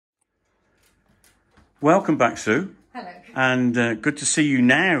Welcome back, Sue. Hello. And good to see you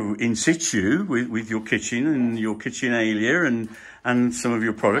now in situ with your kitchen and your kitchenalia and some of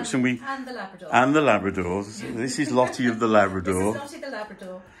your products. And the Labrador. And the Labradors. This is Lottie of the Labrador. This is Lottie the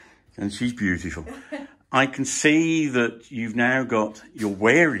Labrador. And she's beautiful. I can see that you're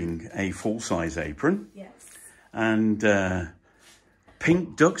wearing a full-size apron. Yes. And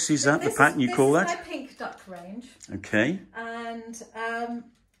pink ducks, is that the pattern you call that? This is my pink duck range. Okay. And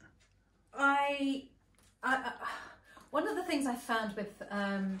one of the things I found with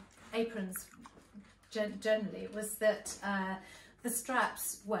aprons generally was that the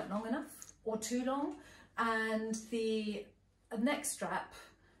straps weren't long enough or too long, and the neck strap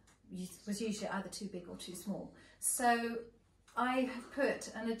was usually either too big or too small. So I have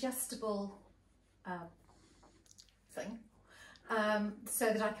put an adjustable thing so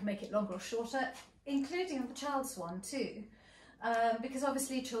that I can make it longer or shorter, including on the child's one too, because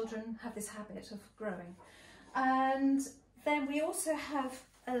obviously children have this habit of growing. And then we also have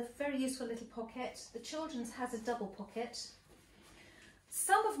a very useful little pocket. The children's has a double pocket.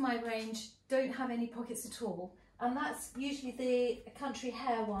 Some of my range don't have any pockets at all, and that's usually the country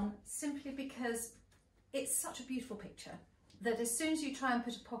hare one, simply because it's such a beautiful picture that as soon as you try and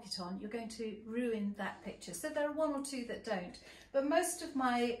put a pocket on, you're going to ruin that picture. So there are one or two that don't, but most of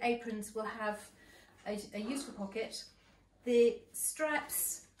my aprons will have a useful pocket. The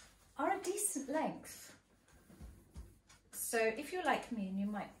straps are a decent length. So if you're like me and you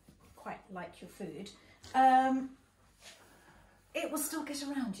might quite like your food, it will still get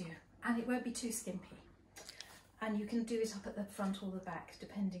around you and it won't be too skimpy. And you can do it up at the front or the back,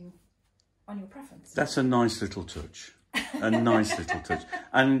 depending on your preference. That's a nice little touch. A nice little touch.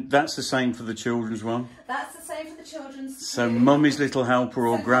 And that's the same for the children's one? That's the same for the children's. So mummy's little helper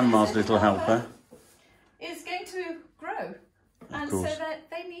or grandma's little helper is going to grow. And so that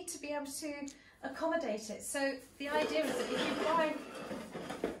they need to be able to accommodate it. So the idea is that if you buy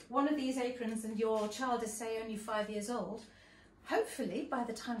one of these aprons and your child is, say, only 5 years old, hopefully by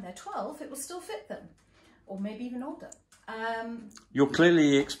the time they're 12 it will still fit them, or maybe even older. You're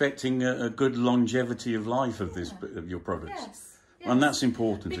clearly expecting a good longevity of life of this of your products. Yes, yes. And that's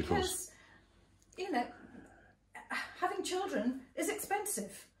important, because, of course. You know, having children is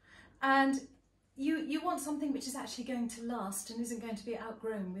expensive, and you want something which is actually going to last and isn't going to be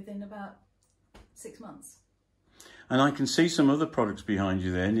outgrown within about 6 months. And I can see some other products behind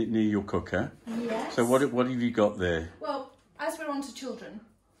you there, near your cooker. Yes. So what have you got there? Well, as we're on to children,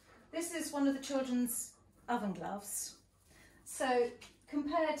 this is one of the children's oven gloves. So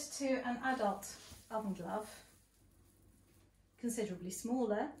compared to an adult oven glove, considerably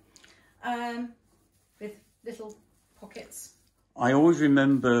smaller, with little pockets. I always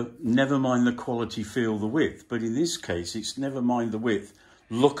remember, never mind the quality, feel the width. But in this case, it's never mind the width,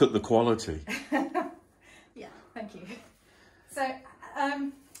 look at the quality. Yeah, thank you. So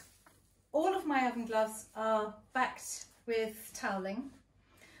all of my oven gloves are backed with toweling.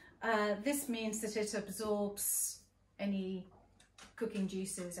 This means that it absorbs any cooking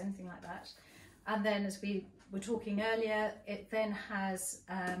juices, anything like that. And then, as we were talking earlier, it then has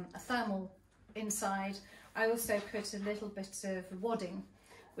a thermal inside. I also put a little bit of wadding,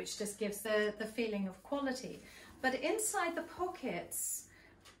 which just gives the feeling of quality. But inside the pockets,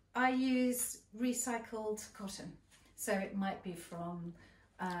 I use recycled cotton. So it might be from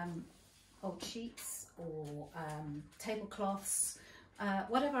old sheets or tablecloths,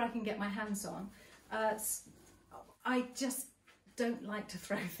 whatever I can get my hands on. I just don't like to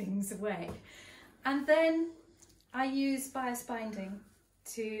throw things away. And then I use bias binding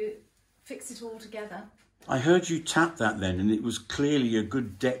to fix it all together. I heard you tap that then, and it was clearly a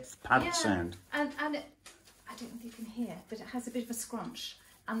good depth pad sound. And it, I don't know if you can hear, but it has a bit of a scrunch,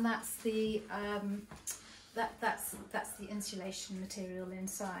 and that's the that's the insulation material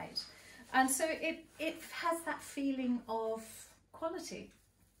inside, and so it has that feeling of quality.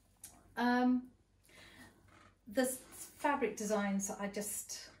 The fabric designs,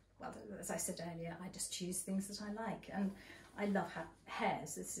 well, as I said earlier, I just choose things that I like, and I love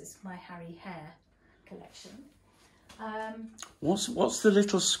hares. This is my Harry Hare collection. What's the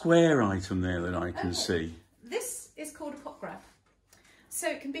little square item there that I can see? This is called a pot grab. So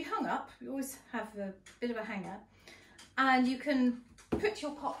it can be hung up. We always have a bit of a hanger, and you can put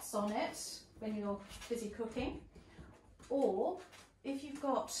your pots on it when you're busy cooking, or if you've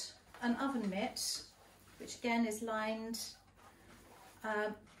got an oven mitt, which again is lined,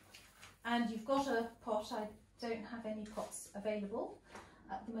 and you've got a pot. I don't have any pots available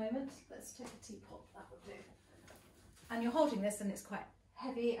at the moment. Let's take a teapot, that will do. And you're holding this and it's quite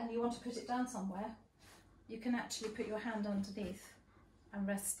heavy and you want to put it down somewhere, you can actually put your hand underneath and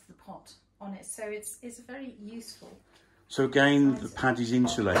rest the pot on it. So it's very useful. So again, the pad is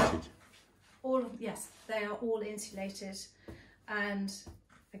insulated. Yes, they are all insulated, and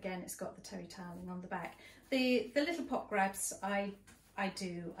again, it's got the terry toweling on the back. The little pot grabs, I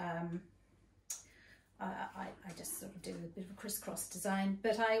do. I just sort of do a bit of a crisscross design,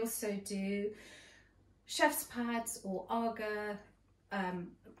 but I also do chef's pads or Aga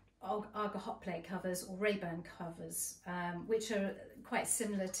hot plate covers or Ray-Ban covers, which are quite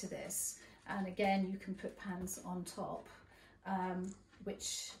similar to this. And again, you can put pans on top,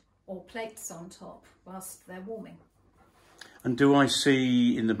 or plates on top whilst they're warming. And do I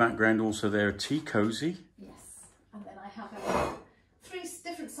see in the background also there a tea cosy? Yes, and then I have 3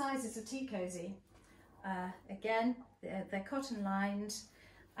 different sizes of tea cosy. Again, they're cotton lined,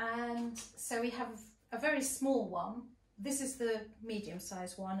 and so we have a very small one. This is the medium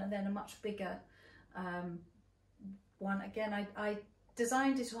sized one, and then a much bigger one. Again, I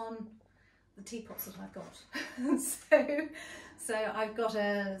designed it on the teapots that I've got. so I've got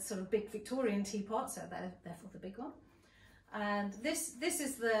a sort of big Victorian teapot, so therefore the big one. And this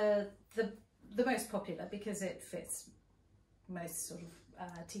is the most popular because it fits most sort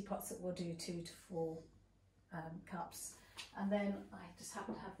of teapots that will do 2 to 4 cups. And then I just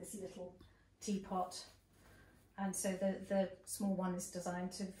happen to have this little teapot, and so the small one is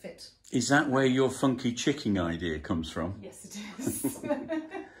designed to fit. Is that where your funky chicken idea comes from? Yes, it is.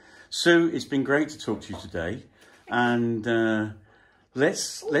 Sue, it's been great to talk to you today, and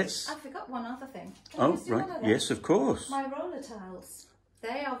let's. I forgot one other thing. Oh, right. Yes, of course. My roller towels.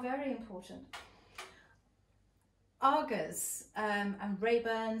 They are very important. Argas and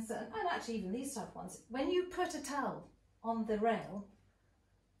Ray-Bans, and actually even these type of ones, when you put a towel on the rail,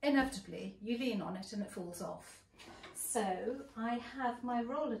 inevitably you lean on it and it falls off. So I have my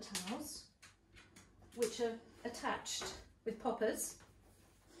roller towels, which are attached with poppers,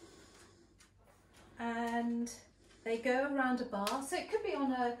 and they go around a bar. So it could be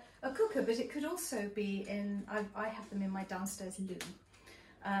on a cooker, but it could also be in, I have them in my downstairs loo.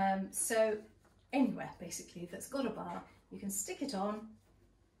 So anywhere basically that's got a bar, you can stick it on.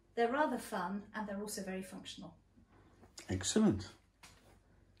 They're rather fun, and they're also very functional. Excellent.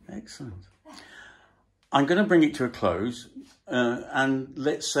 Excellent. I'm going to bring it to a close, and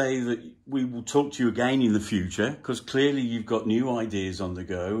let's say that we will talk to you again in the future, because clearly you've got new ideas on the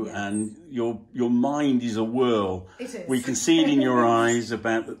go. Yes. And your mind is a whirl. It is. We can see it in your eyes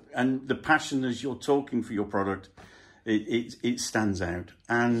and the passion as you're talking for your product. It stands out.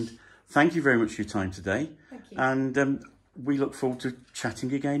 And thank you very much for your time today. Thank you. And we look forward to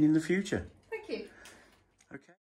chatting again in the future.